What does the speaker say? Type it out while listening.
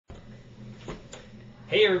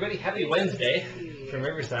Hey everybody, happy Wednesday from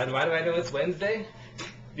Riverside. Why do I know it's Wednesday?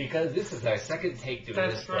 Because this is our second take doing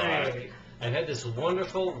this vlog. Right. I've had this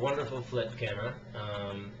wonderful, wonderful flip camera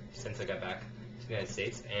since I got back to the United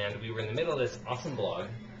States, and we were in the middle of this awesome vlog,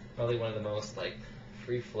 probably one of the most like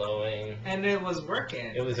free-flowing. And it was working.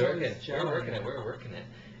 It was working. We were working it.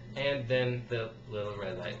 And then the little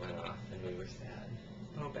red light went off, and we were sad.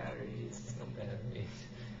 No batteries. No batteries.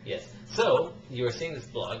 Yes. So you are seeing this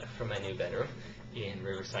vlog from my new bedroom in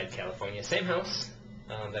Riverside, California. Same house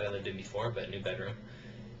that I lived in before, but new bedroom.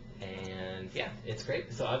 And yeah, it's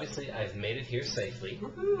great. So obviously I've made it here safely.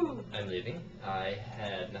 Woohoo! I'm leaving. I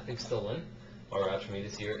had nothing stolen or robbed from me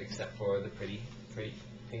this year except for the pretty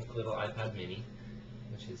pink little iPod mini,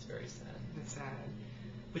 which is very sad. It's sad.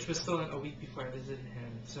 Which was stolen a week before I visited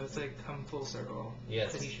him. So it's like come full circle.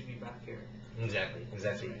 Yes. That he should be back here. Exactly.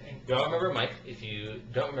 You all remember Mike? If you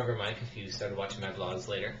don't remember Mike, if you started watching my vlogs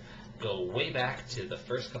later, go way back to the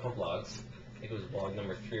first couple vlogs. I think it was vlog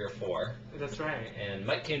number 3 or 4. That's right. And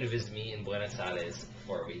Mike came to visit me in Buenos Aires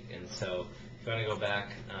for a week. And so if you want to go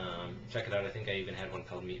back, check it out. I think I even had one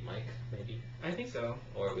called Meet Mike, maybe. I think so.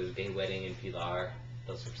 Or it was Gay Wedding in Pilar.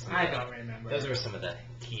 Those were some. I don't remember. Those were some of the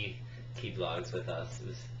key vlogs with us.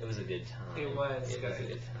 It was a good time. It was. It was a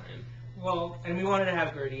good time. Well, and we wanted to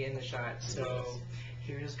have Gertie in the shot, so Yes.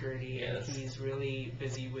 here's Gertie, Yes. and he's really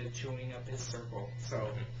busy with chewing up his circle.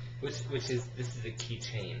 So, Which is, this is a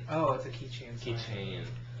keychain. oh, it's a keychain. Keychain.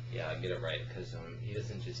 Yeah, get it right, because he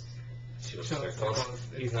doesn't just chew up Chew up circles. circles.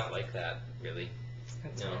 He's not like that, really.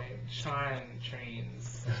 That's No. right. Sean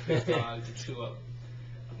trains his dog to chew up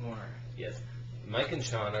more. Yes. Mike and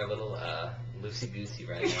Sean are a little loosey-goosey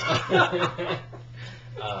right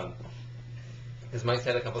now. Because Mike's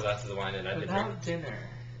had a couple glasses of wine and I've been drinking. Without dinner.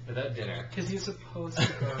 Without dinner. Because he's supposed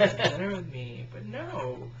to go to dinner with me, but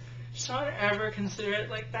no. Sean ever consider it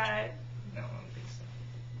like that? No, I don't think so.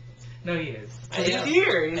 No, he is. I He's am.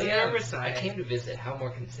 here. He's I in am. Riverside. I came to visit. How more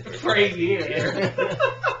considerate? For a year.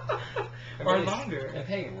 I'm Or really- longer. I'm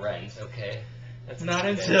paying rent, okay? That's Not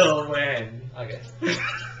okay. until when? August.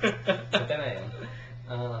 But then I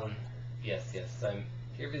am. Yes. I'm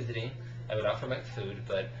here visiting. I would offer Mike food,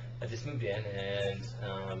 but I just moved in and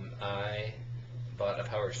I bought a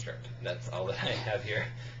power strip. That's all that I have here.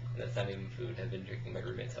 That's not even food. I've been drinking my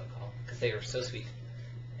roommate's alcohol because they were so sweet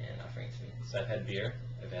and offering it to me. So I've had beer,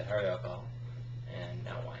 I've had hard alcohol, and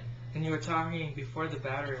now wine. And you were talking, before the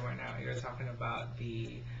battery went out, you were talking about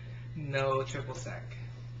the no triple sec.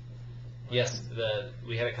 Yes,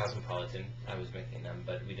 we had a Cosmopolitan. I was making them,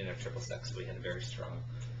 but we didn't have triple sec, so we had a very strong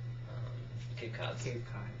Cape Cods. Cape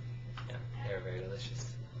Cod. Yeah, they were very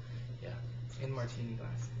delicious. Yeah. In martini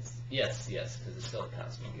glasses. Yes, because it's still a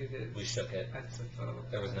Cosmo. It is. We shook it. That's a photo.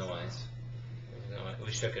 There was no ice.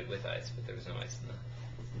 We shook it with ice, but there was no ice in the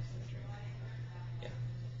drink. Yeah.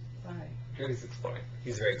 Bye. Gertie's exploring.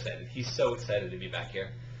 He's very excited. He's so excited to be back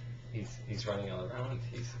here. He's running all around.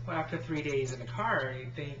 Well, after 3 days in the car,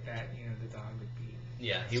 you'd think that, the dog would be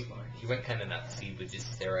exploring. He went kind of nuts. He would just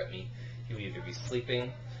stare at me. He would either be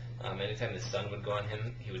sleeping. Anytime the sun would go on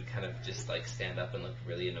him, he would kind of just like stand up and look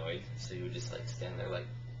really annoyed. So he would just like stand there like,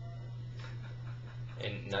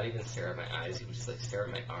 and not even stare at my eyes. He would just like stare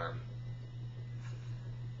at my arm.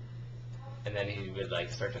 And then he would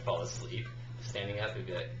like start to fall asleep. Standing up, he'd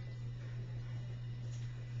be like,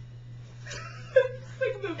 It's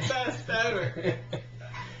like the best ever.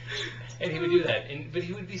 And he would do that, but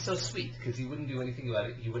he would be so sweet because he wouldn't do anything about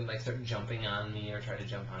it. He wouldn't like start jumping on me or try to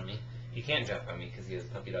jump on me. He can't jump on me because he has a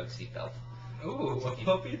puppy dog seatbelt. Ooh, a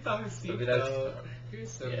puppy dog seatbelt. You're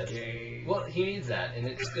so Yes. gay. Well, he needs that, and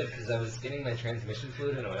it's good because I was getting my transmission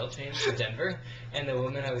fluid and oil change in Denver, and the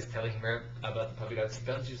woman I was telling her about the puppy dog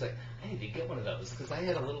seatbelt, she was like, "I need to get one of those because I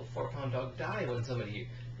had a little 4-pound dog die when somebody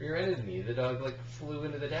rear-ended me. The dog like flew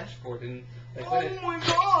into the dashboard and like Oh my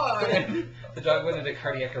god! the dog went into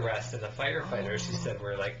cardiac arrest, and the firefighters, she said,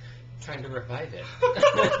 were like trying to revive it."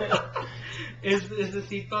 Is the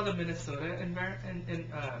seatbelt a Minnesota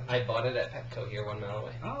I bought it at Petco here 1 mile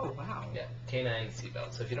away. Oh wow. Yeah, canine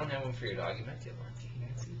seatbelt. So if you don't have one for your dog, you might get one.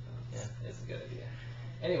 Canine seatbelts. Yeah, it's a good idea.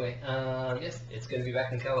 Anyway, yes, it's good to be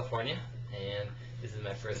back in California, and this is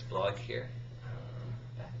my first vlog here.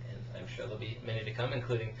 Back, and I'm sure there'll be many to come,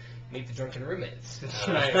 including Meet the Drunken Roommates. That's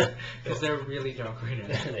right, because they're really drunk right now.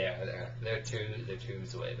 They're two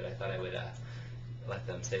rooms away, but I thought I would let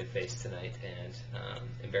them save face tonight and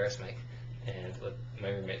embarrass Mike and let my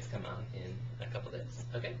roommates come on in a couple days.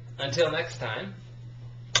 Okay, until next time.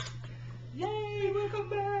 Yay, welcome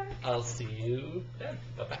back! I'll see you then.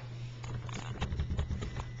 Bye-bye.